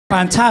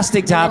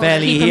Fantastic to have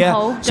Elly here.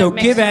 So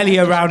give Elly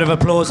a round of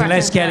applause and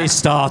let's get it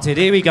started.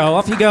 Here we go.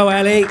 Off you go,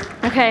 Elly.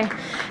 Okay.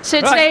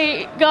 So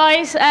today,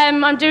 guys,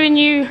 I'm going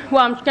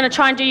to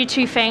try and do you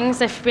two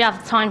things if we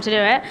have the time to do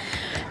it.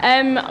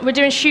 We're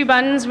doing choux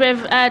buns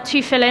with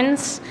 2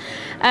 fillings.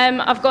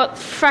 I've got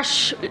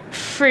fresh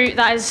fruit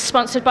that is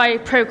sponsored by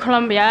Pro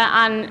Colombia,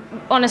 and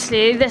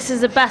honestly, this is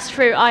the best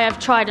fruit I have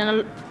tried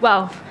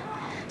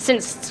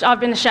since I've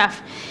been the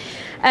chef.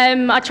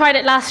 I tried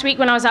it last week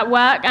when I was at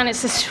work, and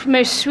it's the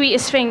most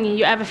sweetest thing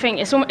you ever think.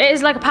 It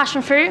is like a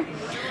passion fruit,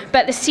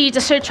 but the seeds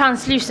are so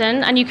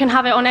translucent, and you can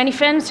have it on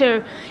anything.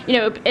 So, you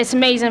know, it's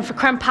amazing for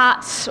creme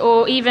pâtes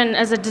or even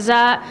as a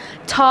dessert,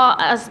 tart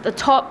as the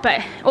top.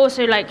 But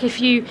also, like, if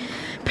you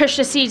push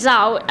the seeds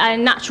out a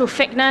natural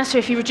thickness, so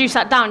if you reduce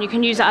that down, you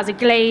can use that as a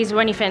glaze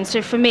or anything.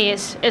 So for me,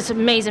 it's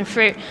amazing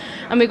fruit.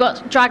 And we've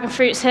got dragon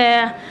fruits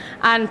here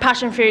and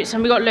passion fruits,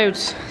 and we've got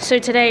loads. So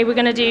today we're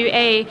going to do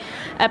a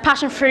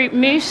passion fruit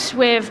mousse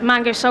with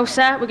mango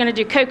salsa. We're going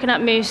to do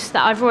coconut mousse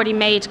that I've already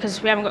made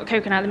because we haven't got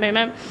coconut at the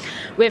moment,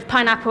 with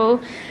pineapple.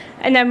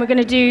 And then we're going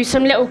to do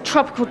some little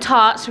tropical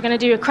tarts. We're going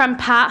to do a creme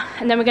pâte,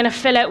 and then we're going to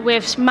fill it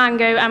with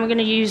mango, and we're going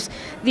to use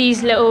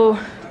these little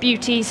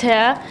beauties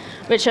here,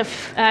 which are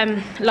I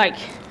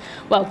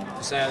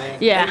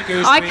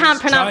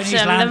can't pronounce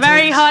them. They're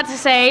very hard to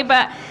say,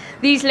 but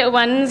these little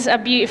ones are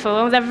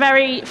beautiful. They're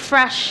very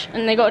fresh,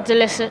 and they got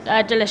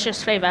a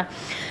delicious flavour.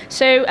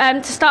 So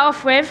to start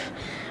off with,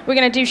 we're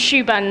going to do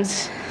choux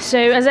buns.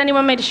 So has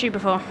anyone made a choux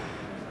before?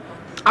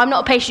 I'm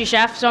not a pastry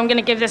chef, so I'm going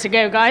to give this a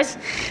go, guys.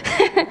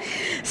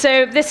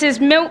 So this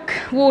is milk,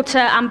 water,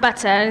 and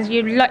butter.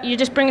 You're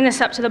just bringing this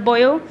up to the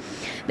boil.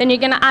 Then you're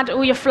going to add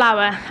all your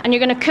flour, and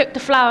you're going to cook the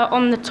flour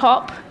on the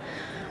top,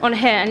 on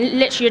here, and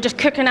literally you're just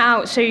cooking it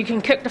out so you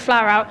can cook the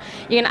flour out.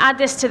 You're going to add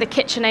this to the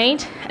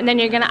KitchenAid, and then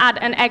you're going to add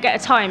an egg at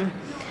a time.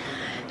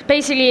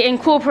 Basically, it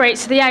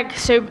incorporates the egg,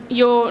 so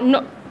you're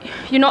not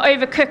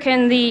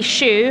overcooking the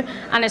choux,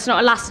 and it's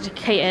not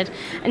elasticated.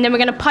 And then we're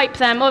going to pipe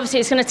them. Obviously,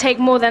 it's going to take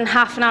more than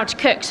half an hour to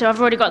cook, so I've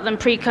already got them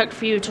pre-cooked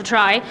for you to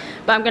try,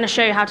 but I'm going to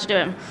show you how to do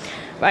them.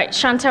 Right,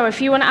 Chantel, if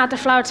you want to add the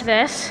flour to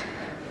this,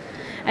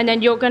 and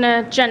then you're going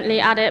to gently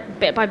add it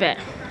bit by bit.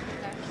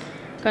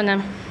 Go on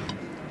then.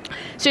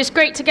 So it's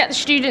great to get the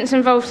students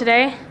involved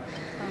today,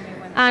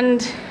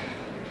 and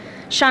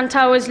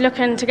Chantal was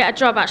looking to get a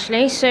job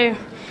actually, so,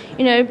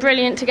 you know,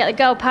 brilliant to get the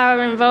girl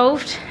power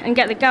involved and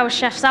get the girl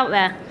chefs out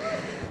there.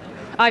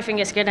 I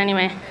think it's good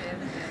anyway.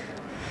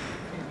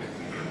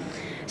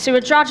 So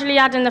we're gradually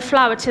adding the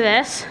flour to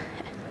this.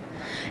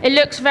 It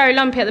looks very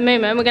lumpy at the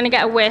moment. We're going to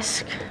get a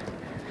whisk.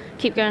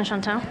 Keep going,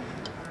 Chantal.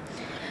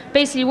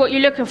 Basically what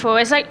you're looking for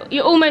is like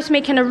you're almost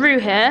making a roux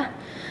here.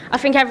 I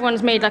think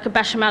everyone's made like a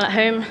bechamel at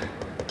home.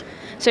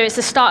 So it's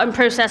the starting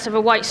process of a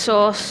white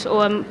sauce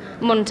or a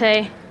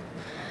Monte.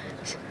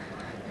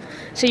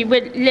 So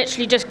we're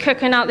literally just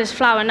cooking out this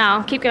flour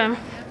now. Keep going.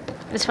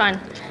 It's fine.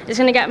 It's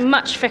going to get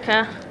much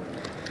thicker.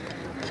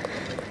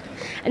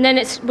 And then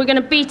we're going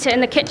to beat it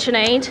in the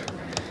KitchenAid.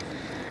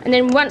 And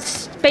then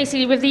once,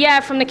 basically with the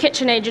air from the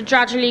KitchenAid, you're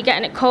gradually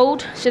getting it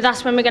cold. So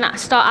that's when we're going to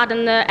start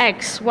adding the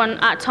eggs one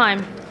at a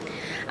time.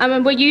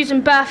 And we're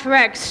using Bertha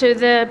eggs. So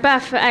the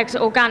Bertha eggs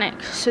are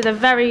organic. So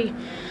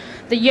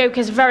the yolk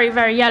is very,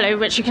 very yellow,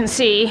 which you can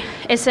see.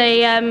 It's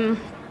a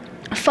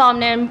farm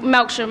near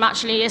Melksham,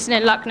 actually. It's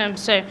near Lucknam,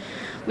 so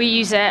we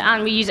use it,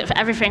 and we use it for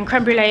everything.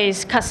 Creme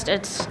brulees,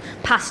 custards,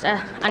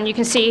 pasta, and you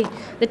can see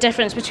the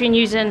difference between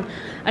using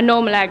a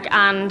normal egg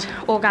and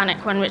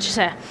organic one, which is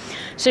here.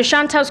 So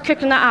Chantel's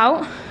cooking that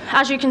out.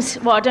 As you can see,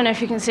 well, I don't know if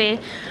you can see,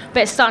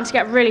 but it's starting to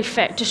get really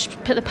thick.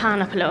 Just put the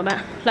pan up a little bit,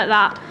 like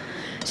that.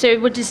 So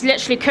we're just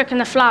literally cooking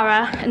the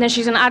flour, and then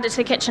she's going to add it to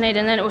the KitchenAid,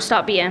 and then it will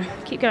start beating.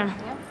 Keep going.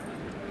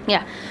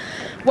 Yeah.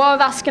 While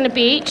that's going to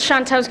beat,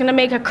 Chantel's going to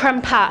make a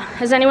creme pâte.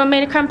 Has anyone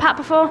made a creme pâte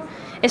before?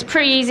 It's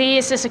pretty easy.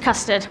 It's just a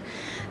custard.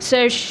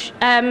 So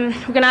we're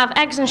going to have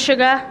eggs and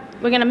sugar.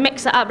 We're going to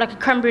mix it up like a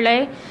creme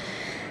brulee.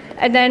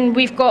 And then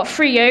we've got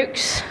 3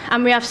 yolks,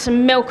 and we have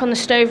some milk on the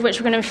stove, which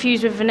we're going to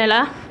infuse with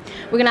vanilla.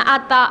 We're going to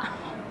add that.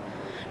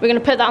 We're going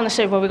to put that on the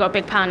stove. Well, we've got a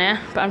big pan here,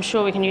 but I'm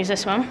sure we can use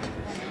this one.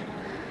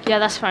 Yeah,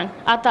 that's fine.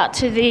 Add that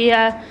to the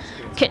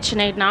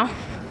KitchenAid now.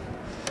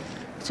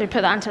 So we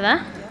put that into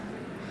there.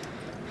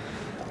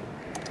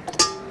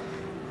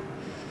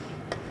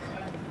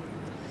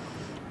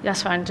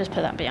 That's fine, just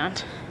put that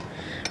behind.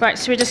 Right,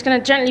 so we're just going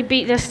to gently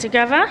beat this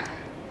together.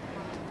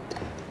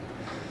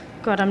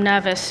 God, I'm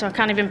nervous, so I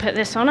can't even put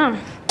this on.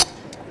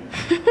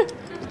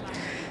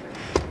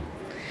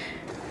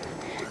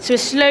 So we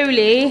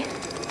slowly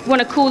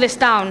want to cool this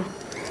down.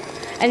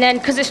 And then,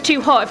 because it's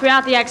too hot, if we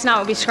add the eggs now,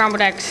 it'll be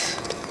scrambled eggs.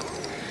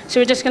 So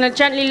we're just going to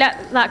gently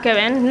let that go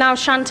in. Now,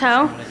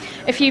 Chantel,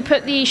 if you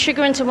put the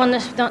sugar into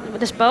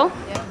this bowl,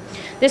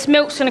 this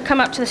milk's going to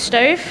come up to the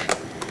stove.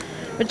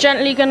 We're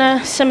gently going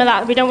to simmer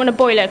that. We don't want to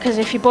boil it, because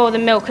if you boil the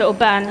milk, it will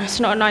burn. It's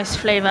not a nice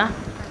flavour.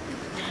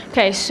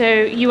 Okay, so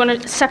you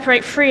want to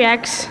separate 3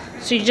 eggs,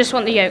 so you just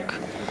want the yolk.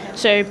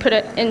 So put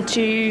it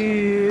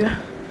into...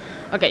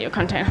 I'll get your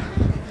container.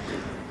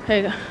 There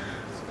you go.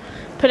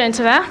 Put it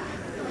into there.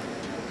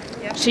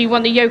 So you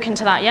want the yolk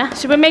into that, yeah?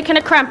 So we're making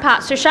a creme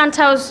pat. So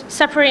Chantel's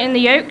separating the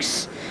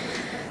yolks.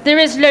 There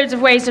is loads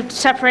of ways of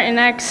separating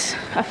eggs.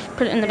 I've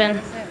put it in the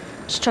bin.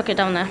 Just chuck it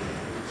down there.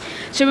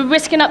 So we're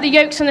whisking up the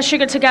yolks and the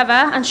sugar together,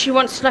 and she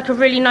wants like a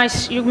really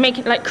nice, you make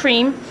it like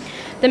cream.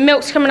 The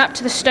milk's coming up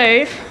to the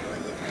stove.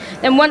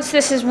 Then once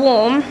this is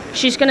warm,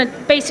 she's gonna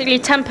basically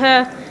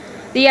temper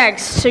the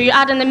eggs. So you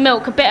add in the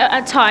milk a bit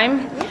at a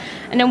time,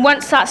 and then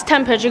once that's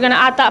tempered, you're gonna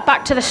add that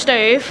back to the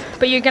stove,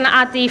 but you're gonna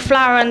add the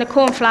flour and the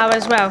corn flour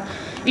as well.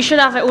 You should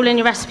have it all in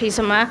your recipe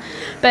somewhere.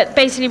 But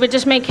basically we're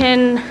just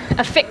making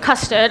a thick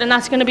custard, and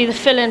that's gonna be the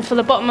filling for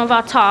the bottom of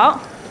our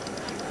tart.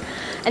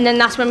 And then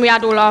that's when we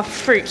add all our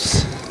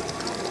fruits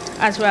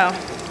as well.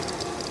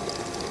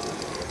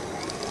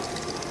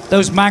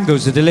 Those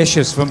mangoes are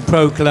delicious from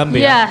Pro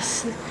Colombia.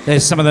 Yes. They're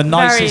some of the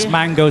nicest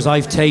mangoes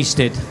I've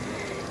tasted.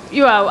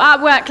 Well,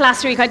 at work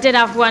last week I did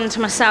have one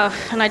to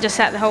myself, and I just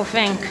ate the whole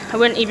thing. I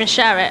wouldn't even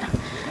share it.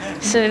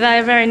 So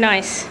they're very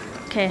nice.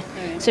 Okay,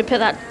 so put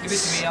that. Give it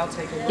to me, I'll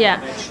take it.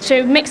 Yeah,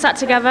 so mix that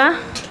together.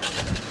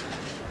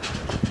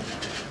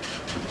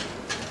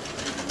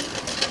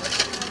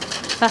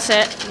 That's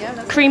it. Yeah,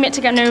 that's Cream it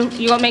together. No,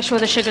 you got to make sure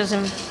the sugar's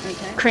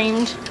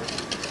creamed.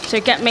 So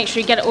make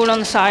sure you get it all on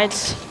the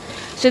sides.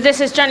 So this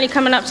is gently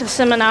coming up to the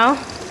simmer now,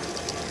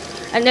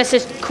 and this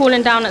is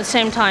cooling down at the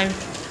same time.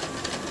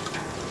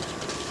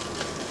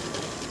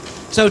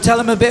 So tell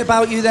them a bit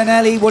about you then,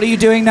 Elly. What are you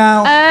doing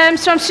now?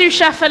 So I'm sous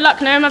chef at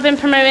Lucknam. I've been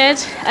promoted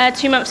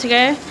 2 months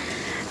ago.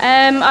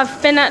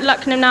 I've been at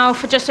Lucknam now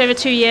for just over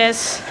 2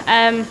 years.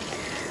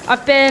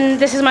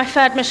 This is my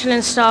 3rd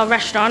Michelin star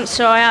restaurant,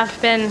 so I have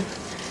been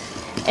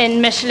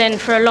in Michelin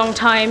for a long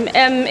time.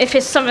 If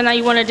it's something that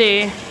you want to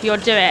do, you'll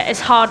do it. It's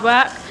hard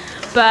work,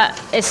 but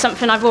it's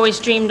something I've always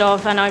dreamed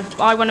of, and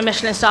I won a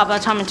Michelin star by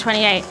the time I'm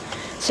 28.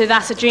 So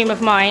that's a dream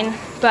of mine.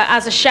 But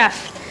as a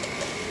chef,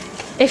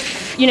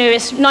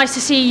 it's nice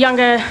to see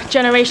younger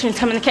generations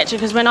come in the kitchen,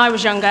 because when I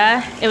was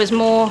younger, it was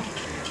more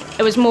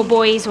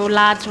boys or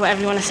lads,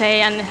 whatever you want to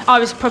say, and I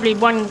was probably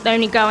the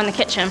only girl in the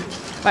kitchen.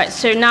 Right,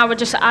 so now we're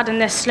just adding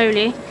this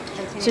slowly.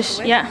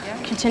 Just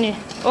continue.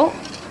 Oh.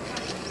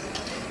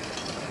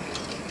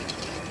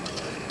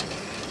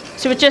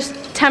 So we're just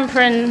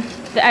tempering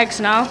the eggs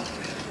now.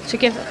 So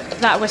give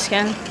that a whisk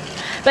in.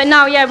 But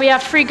now, we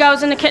have 3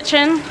 girls in the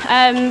kitchen.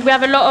 We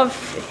have a lot of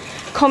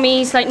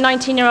commies, like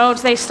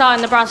 19-year-olds. They start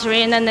in the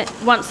brasserie, and then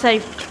once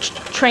they've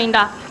trained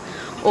up,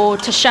 or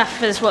to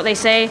chef is what they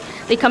say,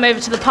 they come over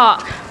to the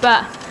park.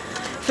 But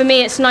for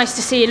me, it's nice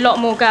to see a lot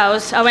more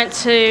girls. I went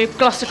to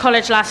Gloucester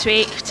College last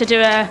week to do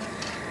a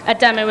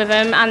demo with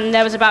them, and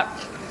there was about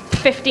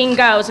 15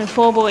 girls and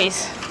 4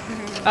 boys.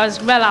 I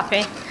was well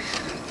happy.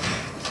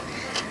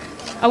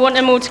 I want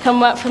them all to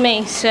come work for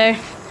me, so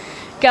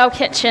girl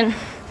kitchen.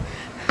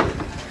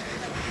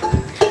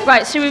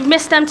 Right, so we've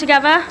mixed them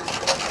together.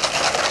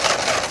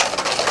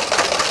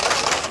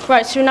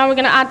 Right, so now we're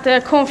going to add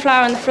the corn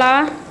flour and the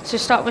flour. So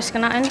start whisking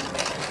that in.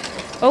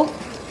 Oh,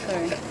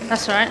 sorry.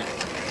 That's all right.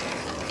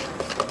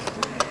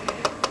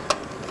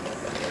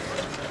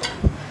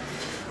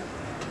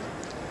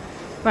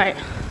 Right,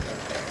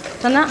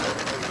 done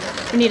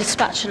that? We need a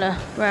spatula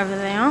wherever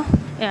they are.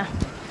 Yeah.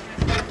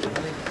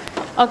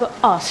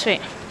 Oh,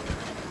 sweet.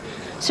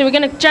 So we're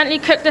going to gently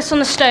cook this on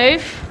the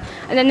stove,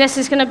 and then this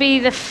is going to be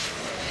the,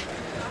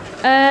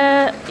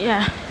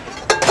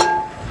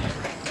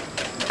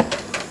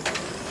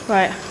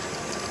 Right.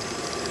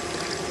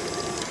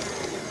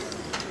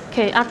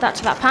 Okay, add that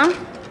to that pan,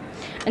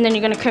 and then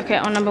you're going to cook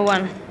it on number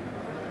 1,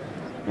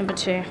 number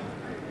 2.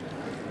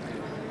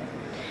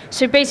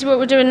 So basically what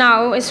we're doing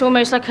now is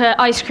almost like an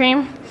ice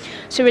cream.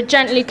 So we're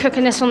gently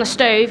cooking this on the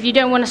stove. You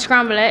don't want to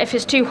scramble it. If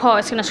it's too hot,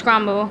 it's going to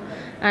scramble,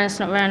 and it's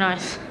not very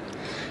nice.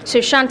 So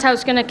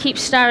Chantel's going to keep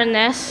stirring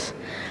this,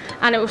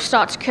 and it will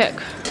start to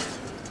cook.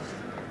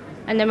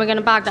 And then we're going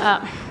to bag that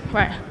up.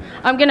 Right.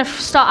 I'm going to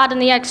start adding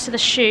the eggs to the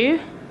choux,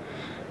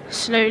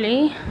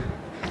 slowly.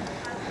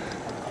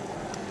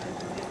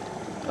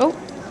 Oh.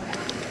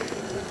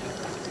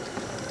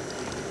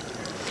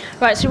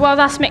 Right, so while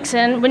that's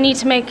mixing, we need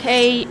to make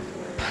a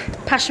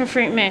passion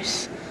fruit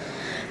mousse.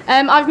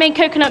 I've made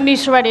coconut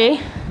mousse already,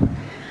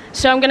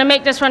 so I'm going to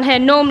make this one here.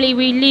 Normally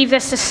we leave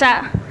this to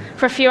set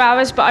for a few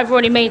hours, but I've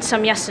already made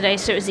some yesterday,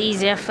 so it was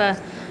easier for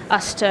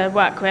us to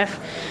work with.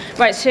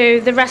 Right, so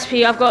the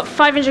recipe, I've got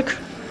 500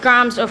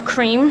 grams of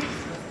cream.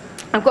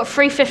 I've got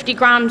 350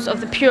 grams of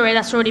the puree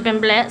that's already been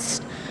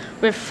blitzed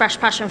with fresh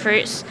passion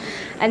fruits,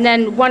 and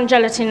then 1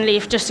 gelatin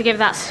leaf just to give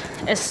that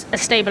a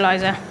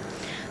stabilizer.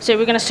 So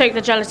we're going to soak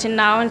the gelatin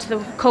now into the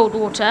cold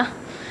water.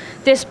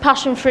 This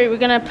passion fruit we're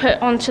going to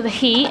put onto the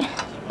heat,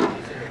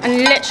 and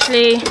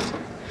literally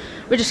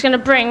we're just going to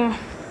bring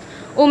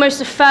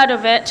almost 1/3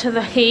 of it to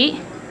the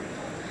heat,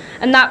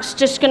 and that's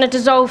just going to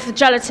dissolve the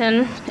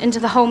gelatin into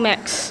the whole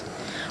mix.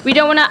 We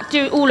don't want to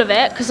do all of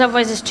it, because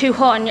otherwise it's too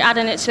hot and you're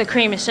adding it to the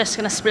cream, it's just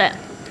going to split.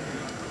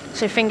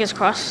 So fingers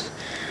crossed.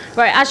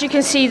 Right, as you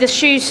can see, the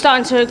choux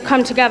starting to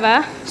come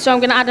together, so I'm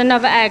going to add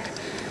another egg.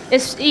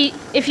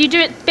 If you do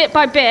it bit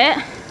by bit,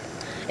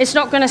 it's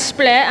not going to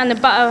split, and the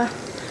butter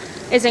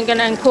isn't going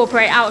to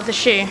incorporate out of the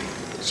shoe.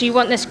 So you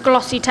want this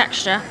glossy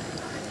texture.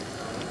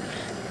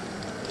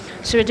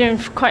 So we're doing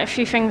quite a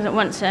few things at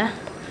once here.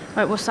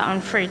 Right, what's that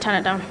on? 3, turn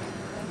it down.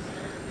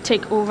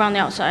 Take all around the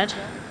outside,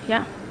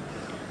 yeah?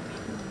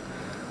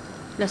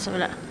 Let's have a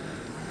look.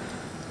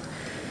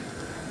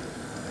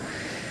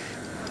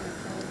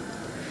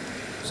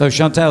 So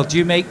Chantal, do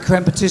you make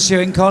creme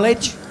patisserie in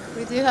college?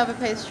 We do have a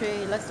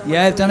pastry lesson.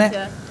 Yeah, I've done it?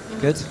 Yeah.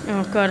 Good.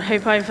 Oh God, I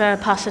hope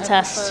I've passed the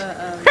test.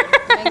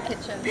 Main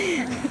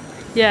kitchen.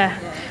 Yeah.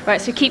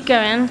 Right, so keep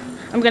going.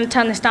 I'm going to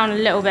turn this down a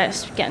little bit,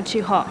 it's getting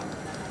too hot.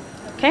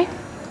 Okay?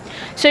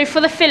 So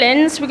for the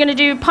fillings, we're going to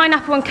do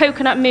pineapple and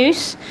coconut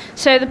mousse.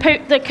 So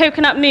the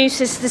coconut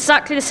mousse is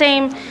exactly the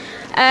same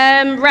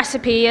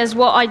recipe as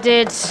what I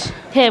did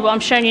here, what I'm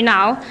showing you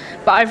now,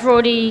 but I've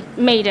already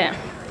made it.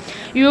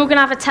 You're all going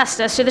to have a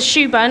tester. So the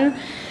choux bun,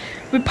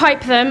 we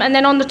pipe them, and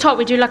then on the top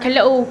we do like a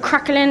little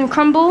crackling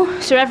crumble.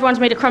 So everyone's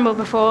made a crumble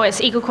before. It's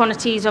equal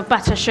quantities of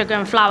butter, sugar,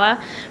 and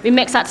flour. We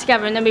mix that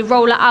together, and then we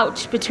roll it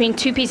out between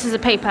 2 pieces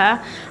of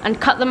paper and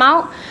cut them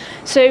out.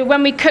 So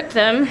when we cook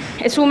them,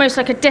 it's almost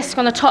like a disc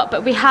on the top,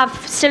 but we have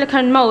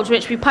silicone molds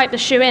which we pipe the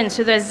choux in,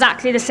 so they're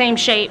exactly the same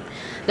shape.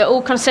 They're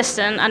all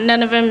consistent, and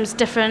none of them's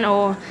different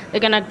or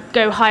they're going to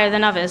go higher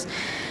than others.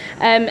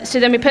 So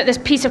then we put this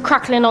piece of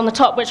crackling on the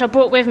top, which I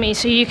brought with me,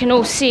 so you can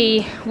all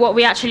see what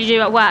we actually do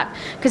at work.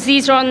 Because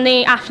these are on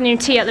the afternoon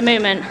tea at the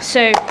moment,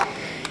 so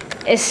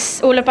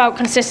it's all about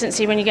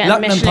consistency when you get in the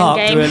Michelin Lucknam Park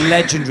game. do a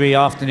legendary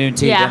afternoon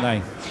tea, Yeah. don't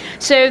they?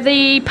 So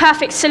the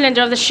perfect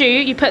cylinder of the choux,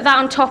 you put that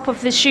on top of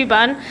the choux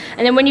bun,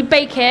 and then when you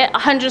bake it,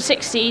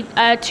 160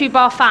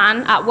 2-bar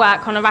fan at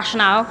work on a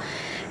rationale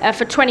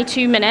for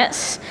 22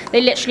 minutes. They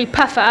literally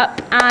puff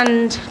up,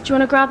 and do you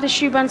want to grab the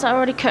choux buns that are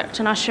already cooked,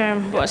 and I'll show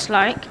them what it's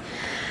like.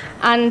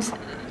 And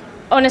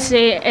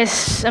honestly,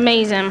 it's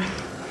amazing.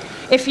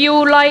 If you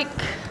all like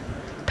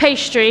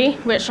pastry,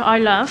 which I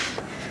love,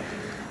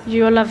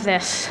 you'll love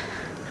this.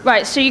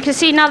 Right, so you can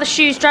see now the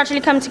choux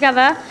gradually come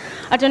together.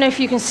 I don't know if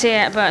you can see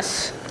it,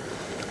 but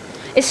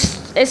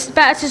it's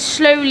better to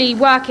slowly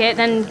work it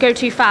than go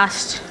too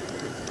fast.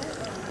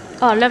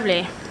 Oh,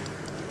 lovely.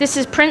 This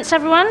is Prince,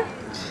 everyone.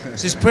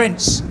 This is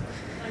Prince.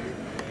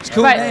 It's a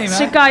cool Right, name,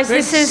 so eh? guys,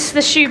 Prince. this is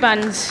the choux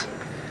buns.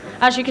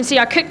 As you can see,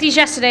 I cooked these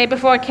yesterday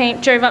before I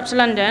drove up to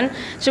London.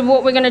 So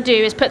what we're going to do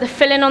is put the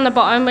filling on the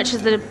bottom, which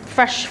is the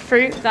fresh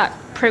fruit that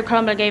Pro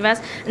Columbia gave us,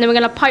 and then we're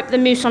going to pipe the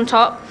mousse on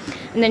top,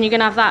 and then you're going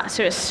to have that.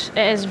 So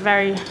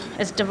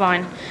it's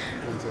divine.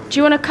 Do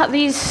you want to cut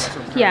these?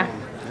 Yeah.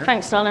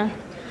 Thanks, darling.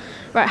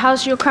 Right,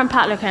 how's your creme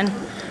pat looking?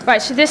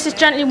 Right, so this is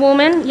gently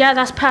warming. Yeah,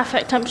 that's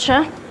perfect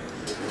temperature.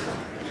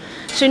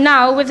 So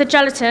now with the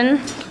gelatin,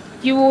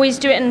 you always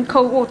do it in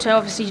cold water.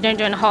 Obviously, you don't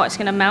do it in hot; it's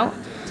going to melt.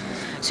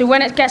 So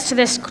when it gets to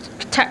this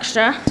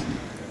texture,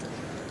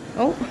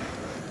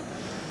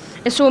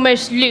 it's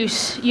almost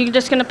loose. You're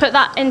just going to put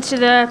that into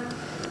the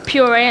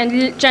puree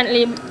and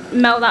gently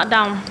melt that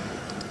down.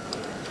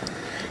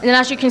 And then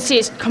as you can see,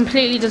 it's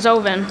completely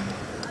dissolving.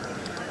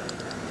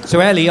 So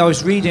Elly, I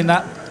was reading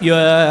that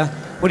you're,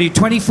 what are you,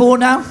 24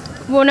 now?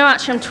 Well, no,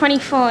 actually, I'm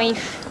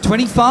 25.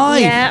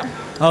 25? Yeah.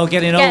 Oh,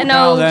 getting old Getting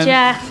now old, then.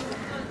 yeah.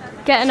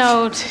 Getting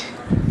old.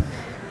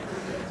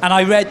 And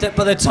I read that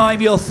by the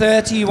time you're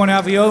 30, you want to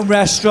have your own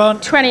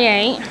restaurant.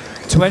 28.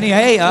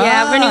 28?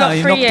 Yeah, I've only got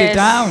you 3 knocked years. it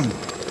down.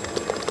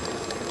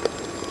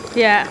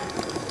 Yeah.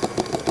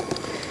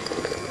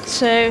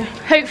 So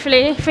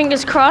hopefully,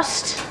 fingers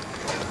crossed,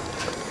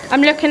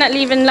 I'm looking at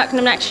leaving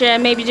Lucknam next year,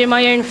 maybe do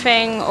my own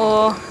thing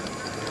or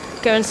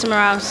going somewhere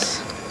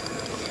else.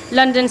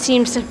 London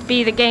seems to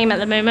be the game at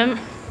the moment,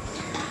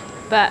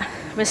 but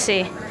we'll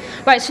see.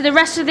 Right, so the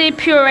rest of the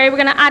puree we're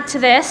going to add to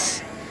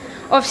this.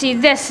 Obviously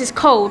this is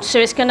cold, so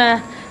it's going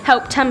to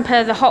help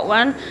temper the hot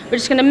one. We're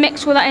just going to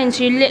mix all that in,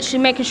 so you're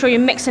literally making sure you're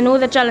mixing all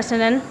the gelatin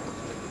in.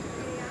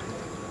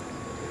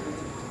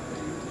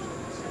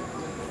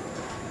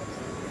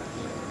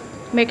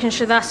 Making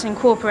sure that's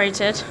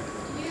incorporated. Do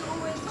you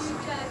always use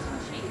gelatin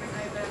sheets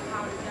over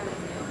powdered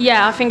gelatin?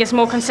 Yeah, I think it's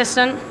more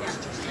consistent.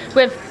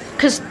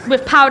 Because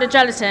with powdered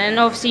gelatin,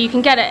 obviously you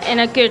can get it in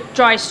a good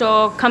dry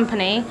store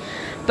company,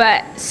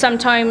 but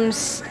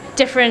sometimes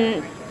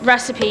different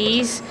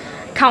recipes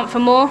count for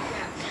more.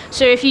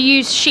 So if you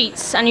use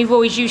sheets, and you've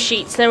always used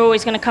sheets, they're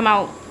always going to come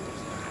out.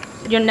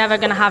 You're never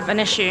going to have an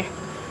issue.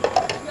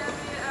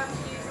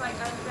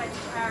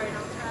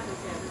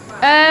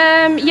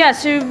 Yeah,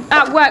 so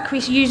at work we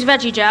use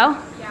veggie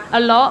gel a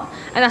lot,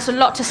 and that's a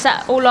lot to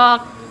set all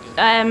our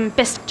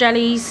bisque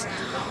jellies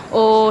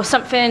or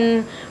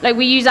something. Like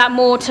we use that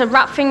more to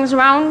wrap things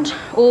around,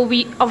 or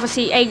we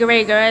obviously agar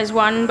is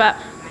one, but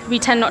we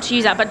tend not to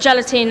use that. But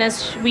gelatin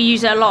we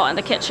use it a lot in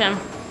the kitchen.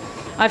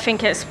 I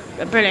think it's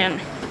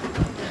brilliant.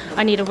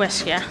 I need a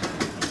whisk, yeah.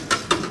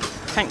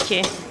 Thank you.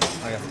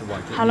 I have to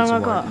wipe it. How long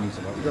have I got?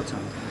 You've got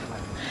time.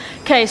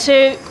 Okay,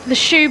 so the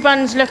choux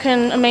bun's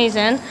looking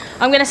amazing.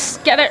 I'm going to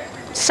get it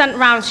sent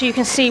round so you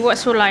can see what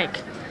it's all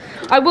like.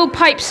 I will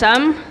pipe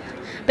some,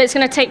 but it's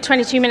going to take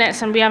 22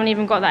 minutes and we haven't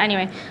even got that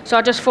anyway. So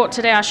I just thought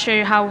today I'll show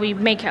you how we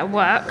make it at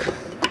work,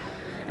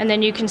 and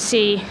then you can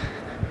see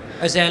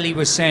as Elly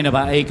was saying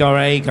about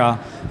agar-agar,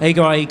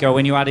 agar-agar,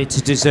 when you add it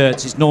to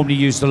desserts, is normally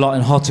used a lot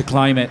in hotter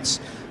climates.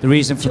 The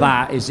reason for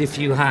that is if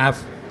you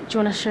have... Do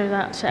you want to show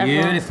that to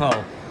everyone?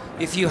 Beautiful.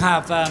 If you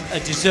have a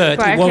dessert,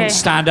 Right, it won't okay.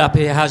 stand up.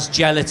 It has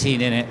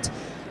gelatin in it.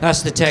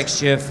 That's the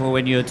texture for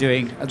when you're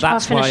doing...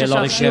 That's finish why a this lot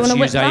off. of You chefs wanna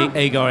whip use that?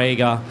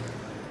 agar-agar.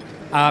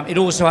 It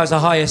also has a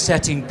higher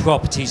setting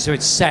property, so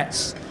it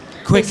sets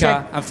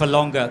quicker and for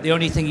longer. The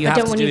only thing you I have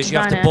don't to want do you is to you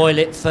have burn to it. boil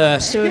it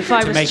first So if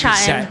I to was make it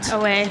chatting set.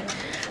 away. I'm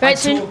Right,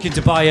 so, talking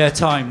to buy her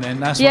time then,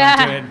 that's what Yeah.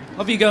 I'm doing.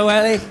 Off you go,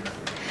 Elly.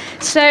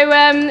 so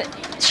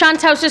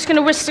Chantel's just going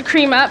to whisk the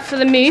cream up for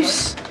the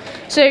mousse.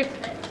 So,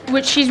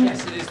 which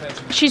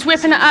she's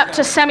whipping it up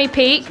to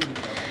semi-peak.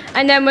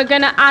 And then we're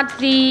going to add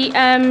the,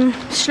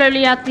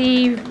 slowly add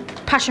the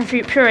passion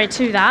fruit puree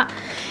to that.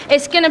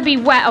 It's going to be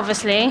wet,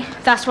 obviously.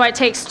 That's why it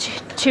takes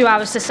 2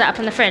 hours to set up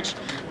in the fridge.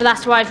 But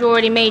that's why I've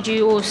already made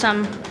you all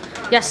some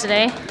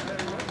yesterday.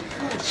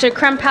 So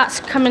creme pat's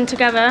coming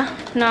together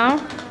now.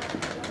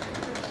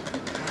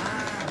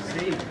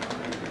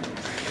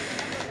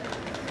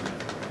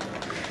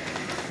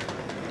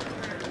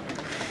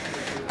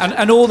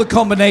 And all the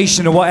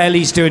combination of what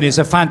Elly's doing is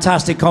a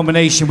fantastic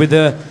combination with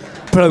the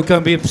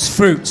Colombian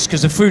fruits,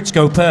 because the fruits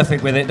go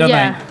perfect with it, don't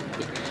Yeah. they?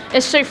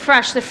 It's so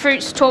fresh. The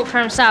fruits talk for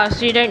themselves,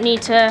 so you don't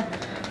need to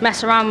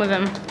mess around with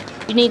them.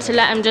 You need to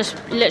let them just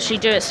literally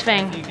do its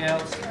thing.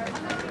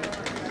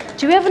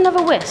 Do we have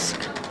another whisk?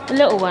 A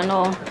little one,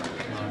 or?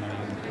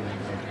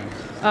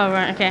 Oh,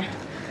 right, okay.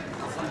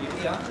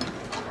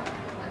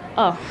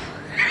 Oh.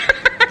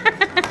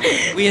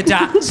 We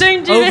adapt.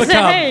 Don't do overcome. this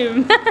at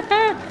home.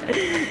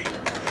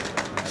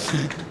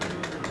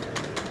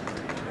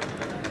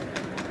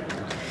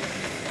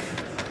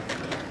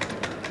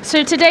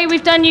 So today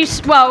we've done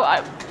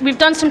we've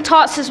done some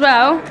tarts as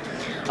well.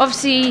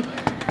 Obviously,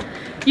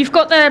 you've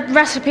got the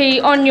recipe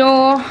on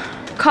your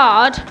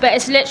card, but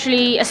it's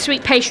literally a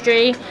sweet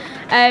pastry.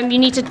 You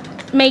need to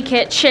make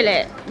it, chill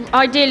it.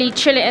 Ideally,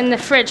 chill it in the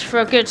fridge for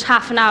a good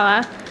half an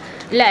hour.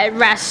 Let it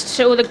rest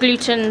so all the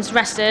gluten's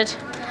rested.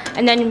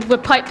 And then we'll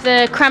pipe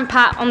the creme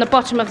pat on the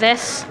bottom of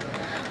this.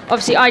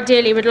 Obviously,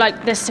 ideally, we'd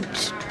like this to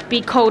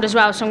be cold as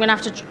well, so I'm going to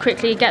have to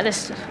quickly get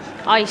this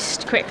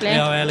iced quickly.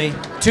 Yeah, Elly.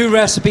 2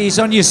 recipes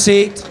on your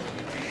seat.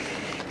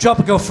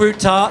 Tropical fruit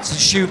tarts and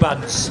shoe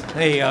buns.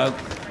 There you go.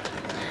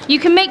 You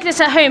can make this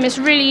at home. It's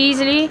really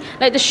easily.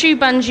 Like the shoe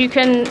buns, you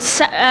can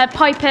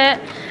pipe it.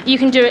 You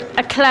can do it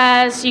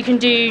eclairs. You can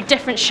do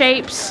different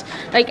shapes.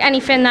 Like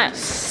anything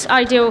that's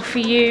ideal for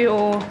you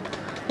or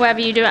whatever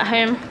you do at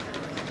home.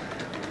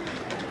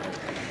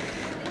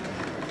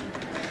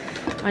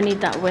 I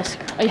need that whisk.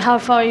 How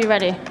far are you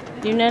ready?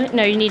 You know?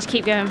 No, you need to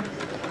keep going.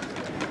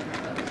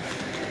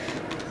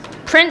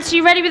 Prince,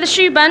 you ready with the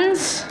shoe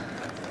buns?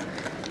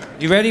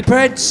 You ready,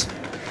 Prince?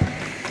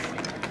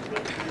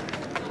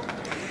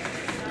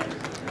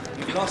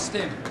 You've lost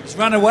him. He's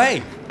run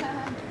away.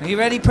 Are you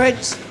ready,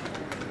 Prince?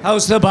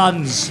 How's the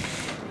buns?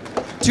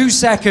 2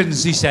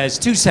 seconds, he says.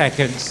 2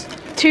 seconds.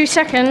 2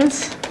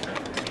 seconds.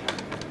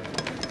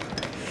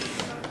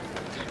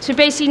 So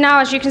basically now,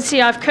 as you can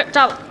see, I've cooked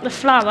up the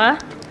flour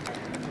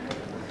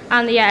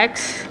and the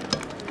eggs.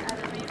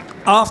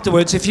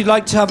 Afterwards, if you'd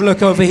like to have a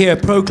look over here,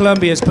 Pro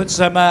Colombia's put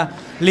some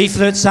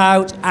leaflets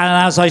out, and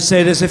as I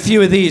say, there's a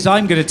few of these.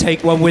 I'm going to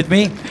take one with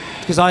me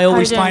because I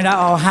always find out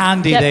how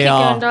handy they keep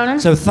are. going, darling.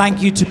 So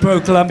thank you to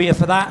Pro Colombia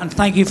for that, and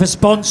thank you for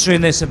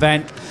sponsoring this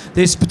event,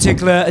 this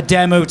particular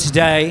demo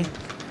today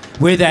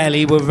with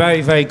Elly. We're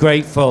very, very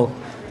grateful,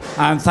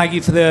 and thank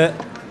you for the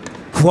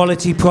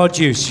quality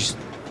produce.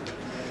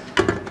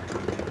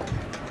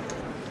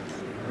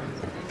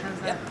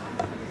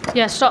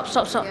 Yeah, stop.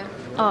 Yeah.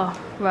 Oh,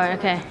 right,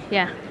 okay,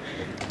 yeah.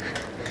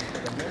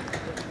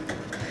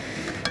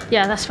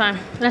 Yeah, that's fine.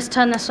 Let's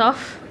turn this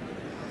off.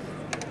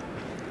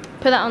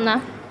 Put that on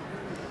there.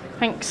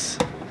 Thanks.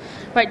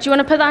 Right, do you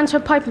want to put that into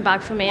a piping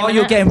bag for me? While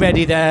you're getting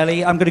ready there,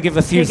 Elly, I'm going to give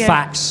a few Here you go.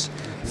 facts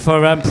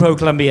for Pro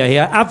Colombia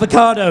here.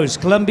 Avocados,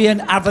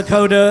 Colombian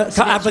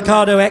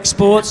avocado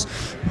exports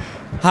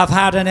have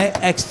had an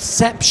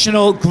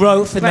exceptional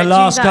growth in Right, the do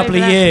last that couple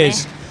over of there for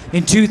years.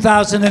 In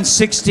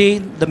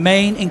 2016, the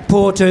main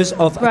importers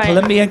of Right.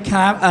 Colombian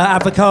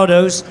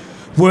avocados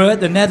were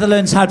the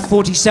Netherlands had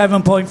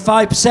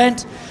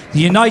 47.5%, the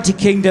United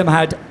Kingdom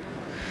had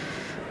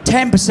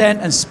 10%,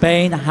 and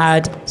Spain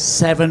had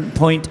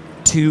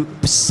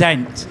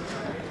 7.2%.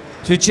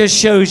 So it just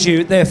shows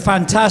you they're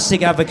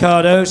fantastic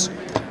avocados.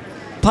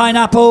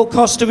 Pineapple,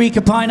 Costa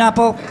Rica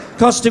pineapple.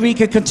 Costa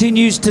Rica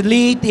continues to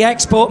lead the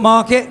export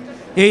market.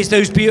 Here's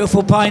those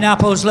beautiful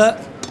pineapples, look.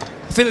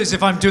 I feel as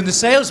if I'm doing the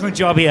salesman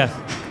job here.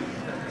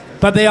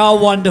 But they are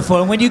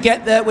wonderful. And when you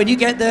get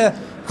the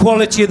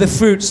quality of the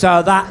fruits that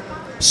are that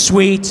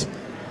sweet,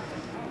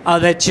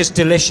 they're just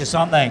delicious,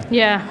 aren't they?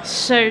 Yeah,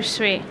 so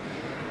sweet.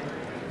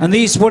 And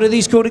these, what are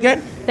these called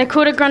again? They're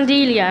called a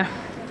grandelia.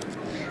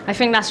 I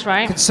think that's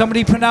right. Can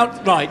somebody pronounce...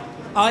 Right.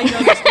 I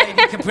know this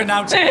lady can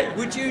pronounce it.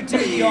 Would you do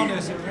the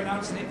honours of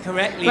pronouncing it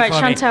correctly Right,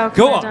 for me? Chantel,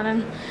 Go come on.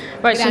 darling.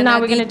 Right, so now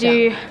we're going to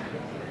do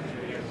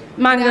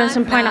mango and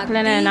some pineapple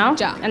in there now.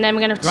 And then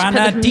we're going to put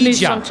the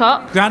mousse on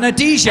top.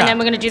 Granadija. And then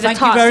we're going to do the Thank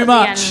you tarts very at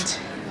much. the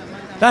end.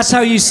 That's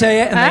how you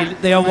say it, and Huh?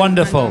 they are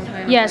wonderful.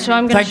 Yeah, so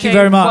I'm going to Thank show you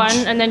very much.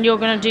 one, and then you're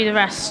going to do the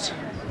rest.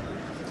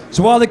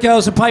 So while the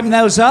girls are piping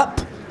those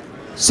up,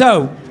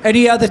 so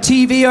any other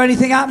TV or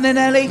anything happening,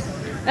 Ellie?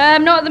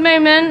 Not at the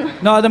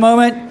moment. Not at the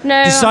moment?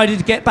 No. Decided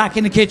to get back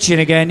in the kitchen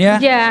again, yeah?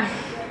 Yeah,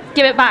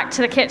 give it back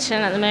to the kitchen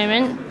at the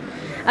moment.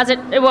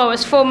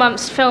 It's 4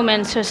 months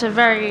filming, so it's a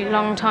very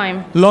long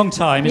time. Long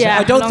time, isn't it? Yeah,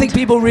 I don't long think time.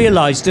 people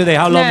realise, do they,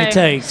 how long No, it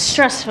takes?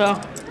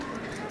 Stressful.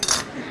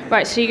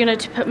 Right, so you're going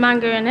to put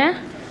mango in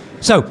here.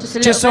 So, Just a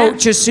just little so, bit.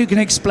 just so you can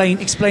explain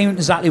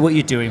exactly what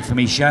you're doing for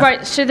me, Chef.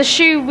 Right, so the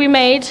choux we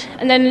made,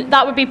 and then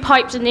that would be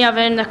piped in the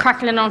oven, the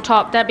crackling on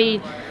top, they'd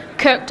be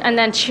cooked and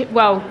then,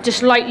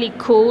 just lightly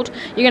cooled.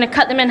 You're going to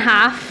cut them in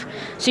half,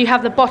 so you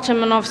have the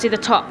bottom and obviously the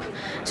top.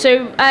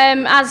 So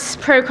as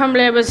Pro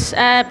Crumbler was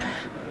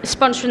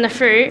sponsoring the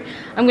fruit,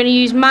 I'm going to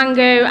use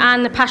mango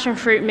and the passion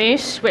fruit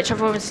mousse, which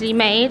I've obviously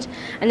made,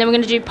 and then we're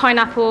going to do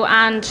pineapple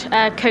and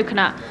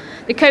coconut.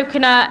 The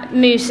coconut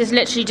mousse is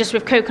literally just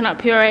with coconut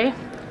puree,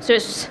 so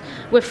it's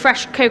with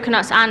fresh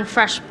coconuts and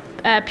fresh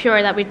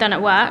puree that we've done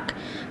at work.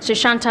 So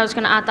Chantal's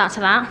going to add that to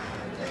that.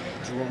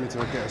 Do you want me to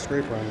get a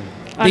scraper on them?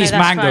 Oh, These no,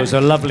 that's mangoes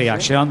fine. are lovely,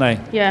 actually, aren't they?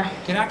 Yeah,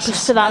 Can actually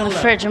just put that in the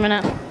smell fridge a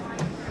minute.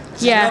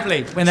 It's Yeah,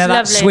 lovely when they're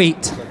it's that lovely.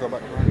 sweet. So go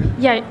back around.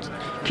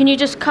 Yeah, can you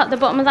just cut the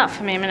bottom of that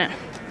for me a minute?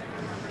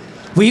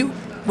 We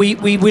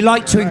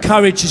like to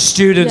encourage the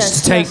students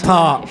Yes, to take yes,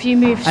 part. if you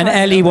move And slightly.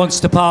 Ellie wants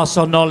to pass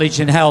on knowledge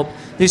and help.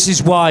 This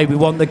is why we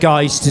want the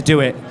guys to do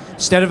it.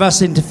 Instead of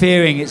us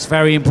interfering, it's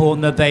very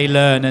important that they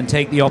learn and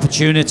take the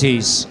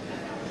opportunities.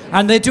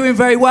 And they're doing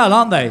very well,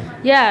 aren't they?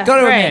 Yeah, Got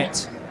to great.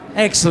 admit.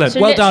 Excellent. So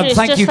Well literally done. it's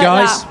Thank just you, like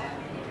guys. that.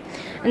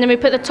 And then we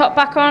put the top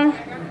back on.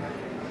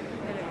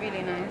 They look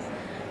really nice.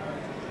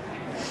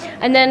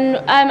 And then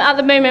at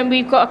the moment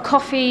we've got a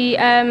coffee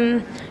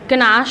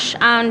ganache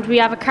and we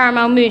have a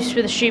caramel mousse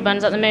with the choux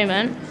buns at the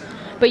moment.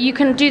 But you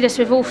can do this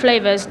with all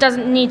flavours.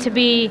 Doesn't need to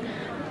be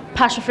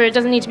passion fruit,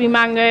 doesn't need to be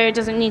mango, it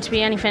doesn't need to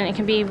be anything. It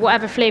can be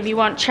whatever flavour you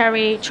want,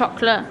 cherry,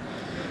 chocolate,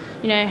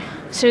 you know.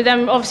 So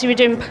then obviously we're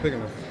doing, Big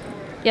enough.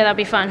 yeah, that'll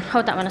be fun.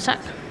 Hold that one a sec.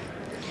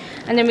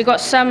 And then we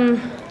got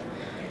some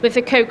with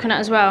the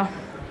coconut as well.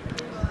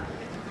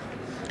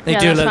 They Yeah,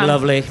 do that's look fun.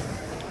 lovely.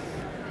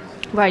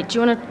 Right, do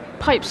you want to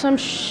pipe some?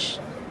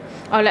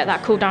 I'll let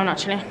that cool down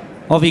actually.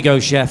 Off you go,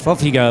 Chef.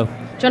 Off you go. Do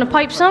you want to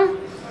pipe some?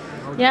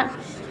 Yeah?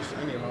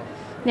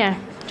 Yeah. Do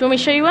you want me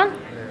to show you one?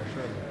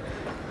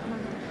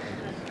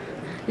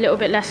 A little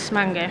bit less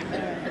mango.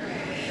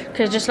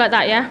 Okay, just like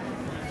that, yeah?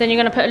 Then you're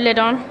going to put a lid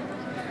on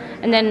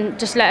and then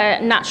just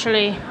let it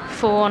naturally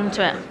fall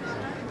onto it.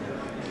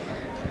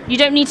 You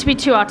don't need to be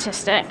too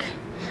artistic.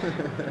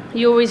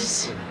 You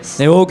always...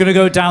 They're all going to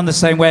go down the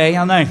same way,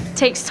 aren't they?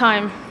 takes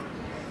time.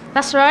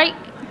 That's right.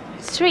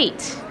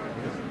 Sweet.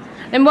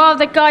 Then while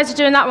the guys are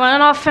doing that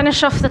one, I'll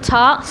finish off the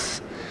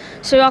tarts.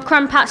 So our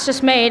crumb pat's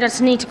just made. I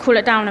just need to cool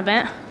it down a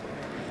bit.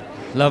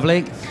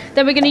 Lovely.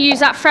 Then we're going to use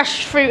that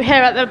fresh fruit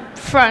here at the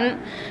front,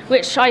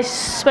 which I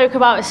spoke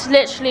about. It's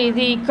literally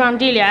the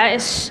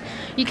grandilia.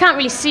 You can't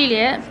really see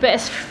it, but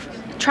it's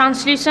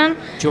translucent.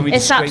 Do you want me to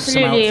It's scrape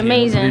some out absolutely for you and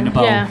put it in amazing. a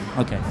bowl? Yeah.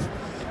 Okay.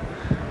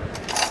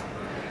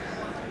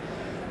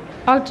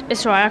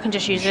 It's alright. I can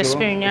just use this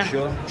spoon. Yeah.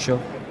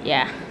 Sure.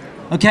 Yeah.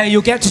 Okay,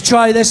 you'll get to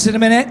try this in a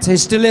minute.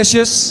 It's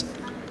delicious.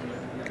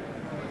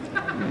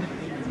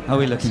 How are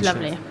we looking? It's Chef?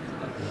 lovely.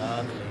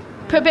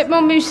 Put a bit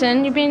more mousse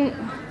in. You've been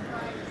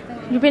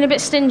a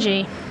bit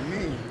stingy.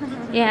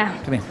 Yeah.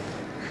 Come here.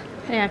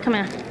 Yeah. Come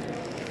here.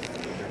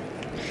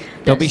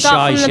 Don't be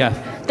Start shy, from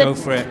Chef. Go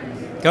for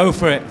it. Go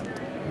for it.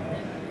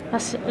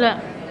 That's it. Look.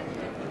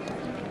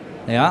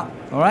 There you are.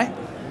 All right.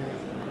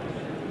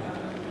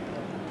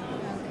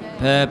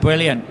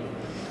 Brilliant.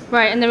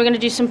 Right, and then we're going to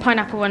do some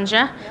pineapple ones,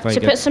 yeah? Very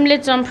So good. put some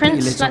lids on, Put your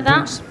Prince, lids like on, that.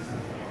 Prince.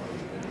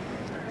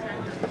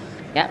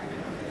 Yep.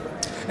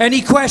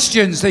 Any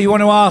questions that you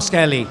want to ask,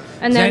 Ellie?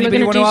 And Does then we're anybody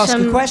going want to to do ask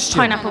a some question?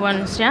 pineapple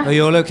ones, yeah? Are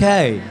you all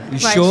okay? You Right,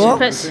 sure? so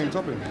put, Same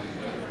topping.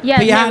 yeah,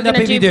 Put your no, hand we're up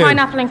going if to you do do.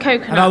 pineapple and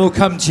coconut. And I will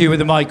come to you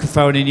with a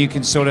microphone and you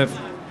can sort of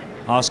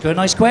ask her a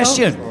nice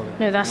question.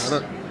 No, that's...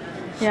 Look.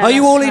 Yeah, Are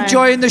you that's all fine.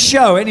 enjoying the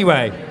show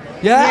anyway?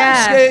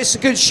 Yeah? Yeah. It's a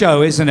good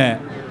show, isn't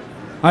it?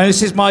 And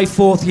this is my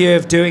 4th year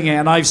of doing it,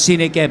 and I've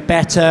seen it get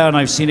better, and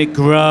I've seen it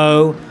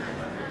grow.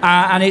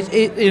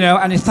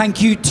 And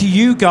thank you to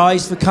you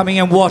guys for coming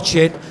and watch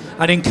it,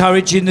 and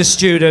encouraging the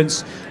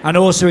students, and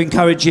also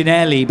encouraging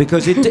Ellie,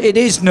 because it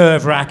is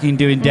nerve-wracking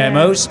doing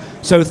demos.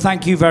 So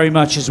thank you very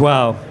much as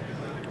well.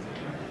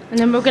 And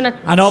then we're going to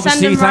And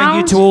obviously,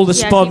 thank you to all the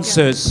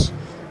sponsors,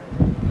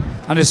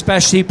 and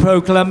especially Pro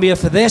Columbia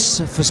for this,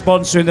 for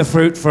sponsoring the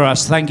fruit for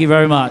us. Thank you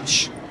very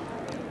much.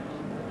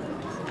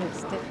 It's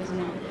stiff, isn't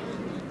it?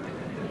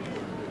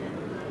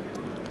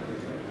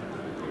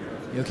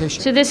 You okay,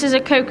 Chef? So this is a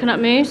coconut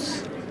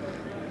mousse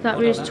that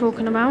we was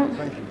talking about.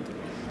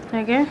 There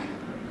you go.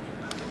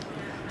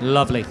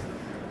 Lovely.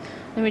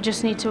 Then we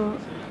just need to...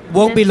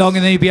 Won't be long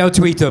and then you'll be able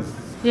to eat them.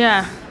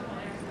 Yeah.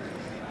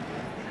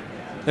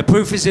 The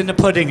proof is in the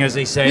pudding, as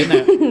they say,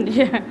 isn't it?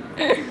 Yeah.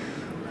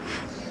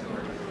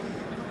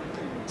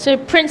 So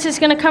Prince is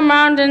going to come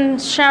round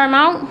and share them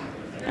out.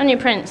 Aren't you,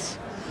 Prince?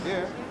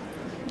 Yeah.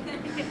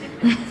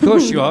 Of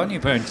course you are, aren't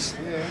you, Prince?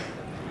 Yeah.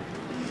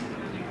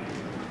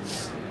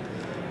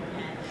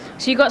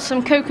 So you got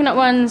some coconut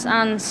ones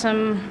and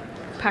some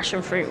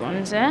passion fruit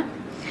ones there.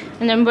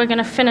 And then we're going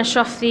to finish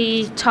off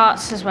the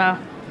tarts as well.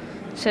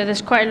 So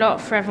there's quite a lot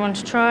for everyone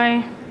to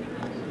try.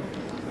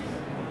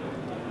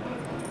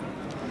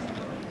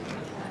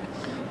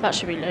 That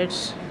should be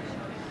loads.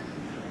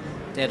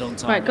 Dead on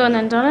time. Right, go on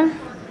then, darling.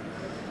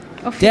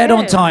 Off you Dead go.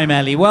 on time,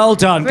 Ellie. Well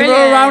done. Give her a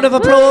Brilliant. round of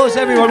applause,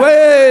 Woo! everyone.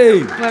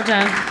 Way! Well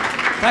done.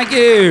 Thank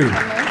you.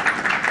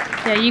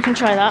 Yeah, you can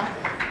try that.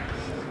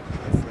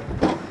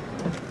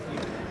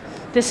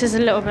 This is a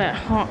little bit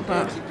hot,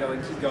 but... Keep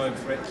going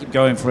for it. Keep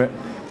going for it.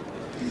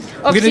 We're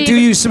going Obviously, to do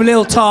you some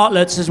little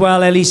tartlets as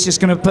well. Ellie's just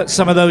going to put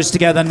some of those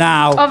together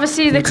now.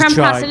 obviously for the you to creme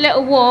try. pat's a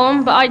little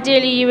warm, but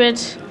ideally you would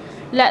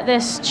let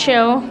this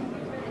chill. Do you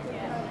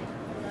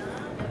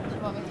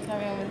want me to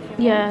carry on with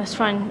you? Yeah, it's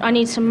fine. I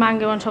need some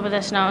mango on top of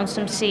this now and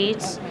some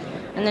seeds.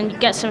 And then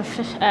get some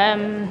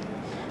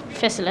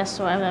Finalist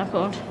or whatever they're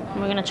called.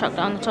 And we're going to chuck that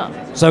on the top.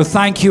 So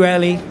thank you,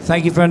 Ellie.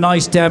 Thank you for a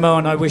nice demo,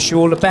 and I wish you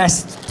all the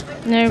best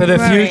No for the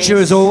worries. future,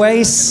 as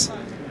always.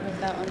 With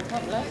that on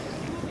top left.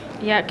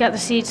 Yeah, get the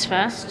seeds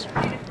first.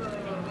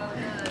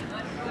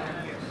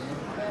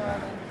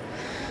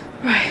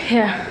 Right,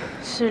 yeah.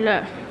 So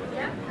look.